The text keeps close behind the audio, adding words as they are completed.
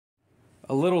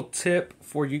A little tip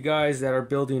for you guys that are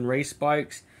building race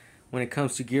bikes when it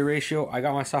comes to gear ratio. I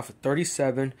got myself a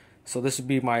 37, so this would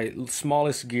be my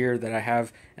smallest gear that I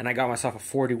have, and I got myself a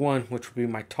 41, which would be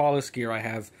my tallest gear I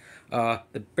have.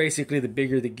 Basically, the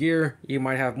bigger the gear, you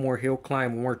might have more hill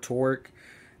climb, more torque,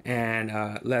 and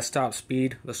less top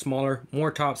speed. The smaller,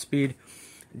 more top speed.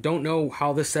 Don't know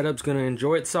how this setup's going to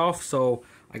enjoy itself, so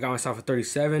I got myself a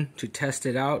 37 to test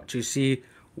it out to see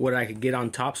what I could get on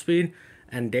top speed.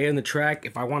 And day on the track,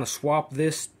 if I want to swap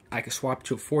this, I can swap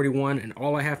to a 41, and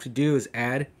all I have to do is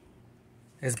add.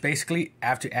 Basically I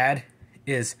have to add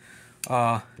is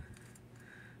 2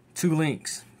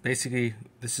 links. Basically,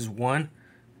 this is 1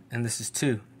 and this is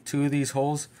 2. 2 of these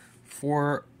holes,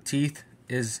 4 teeth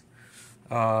is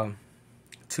 2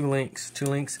 links. 2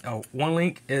 links. Oh, 1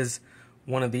 link is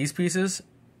one of these pieces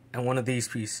and one of these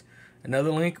pieces.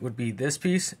 Another link would be this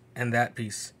piece and that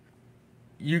piece.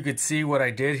 You could see what I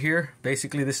did here.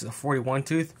 Basically, this is a 41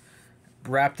 tooth.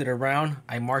 Wrapped it around.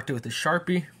 I marked it with a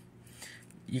Sharpie.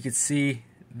 You could see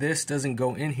this doesn't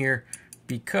go in here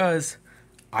because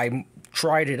I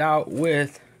tried it out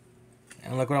with,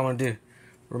 and look what I'm going to do.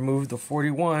 Remove the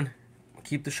 41,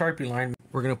 keep the Sharpie line.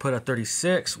 We're going to put a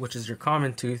 36, which is your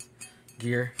common tooth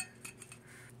gear.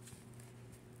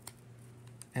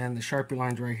 And the Sharpie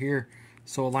line's right here.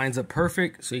 So it lines up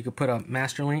perfect, so you could put a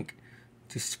master link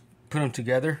to put them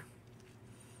together.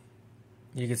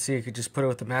 You can see you could just put it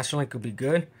with the master link, would be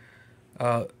good.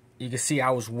 You can see I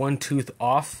was 1 tooth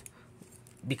off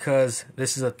because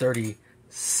this is a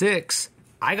 36.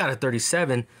 I got a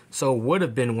 37, so it would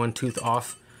have been 1 tooth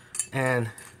off. And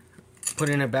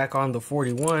putting it back on the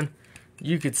 41,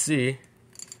 you could see,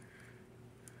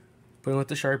 putting with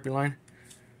the Sharpie line,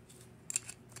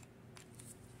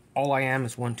 all I am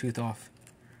is 1 tooth off.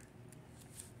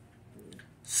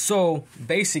 So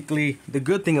basically, the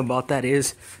good thing about that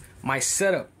is my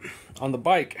setup on the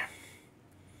bike.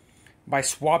 By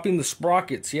swapping the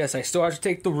sprockets, yes, I still have to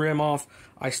take the rim off.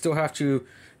 I still have to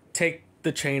take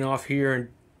the chain off here and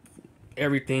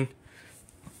everything.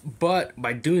 But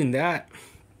by doing that,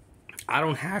 I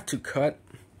don't have to cut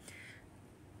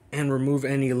and remove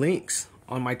any links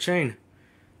on my chain.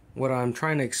 What I'm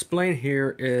trying to explain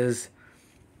here is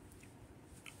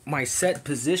my set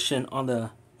position on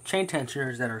the chain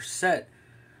tensioners that are set.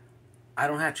 I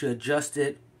don't have to adjust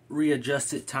it,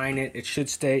 readjust it, tighten it. It should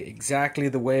stay exactly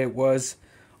the way it was.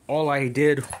 All I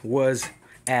did was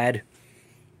add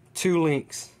 2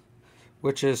 links,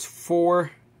 which is 4,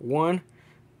 1,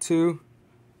 2,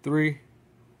 3,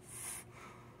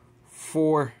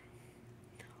 4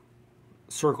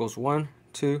 circles. 1,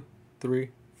 2, 3,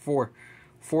 4.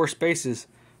 4 spaces.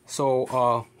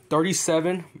 So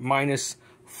 37 minus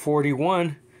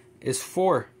 41 is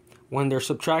 4. When they're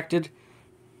subtracted,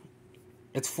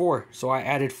 it's 4. So I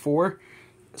added 4.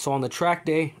 So on the track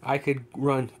day, I could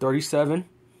run 37.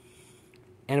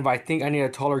 And if I think I need a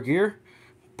taller gear,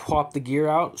 pop the gear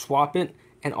out, swap it,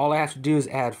 and all I have to do is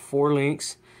add 4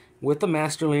 links with the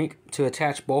master link to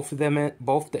attach both of them at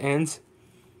both the ends,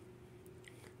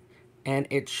 and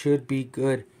it should be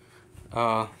good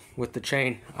with the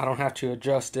chain. I don't have to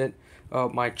adjust it.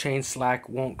 My chain slack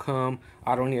won't come.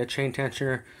 I don't need a chain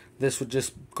tensioner. This would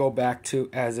just go back to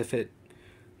as if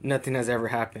nothing has ever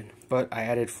happened. But I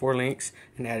added 4 links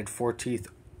and added 4 teeth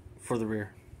for the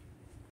rear.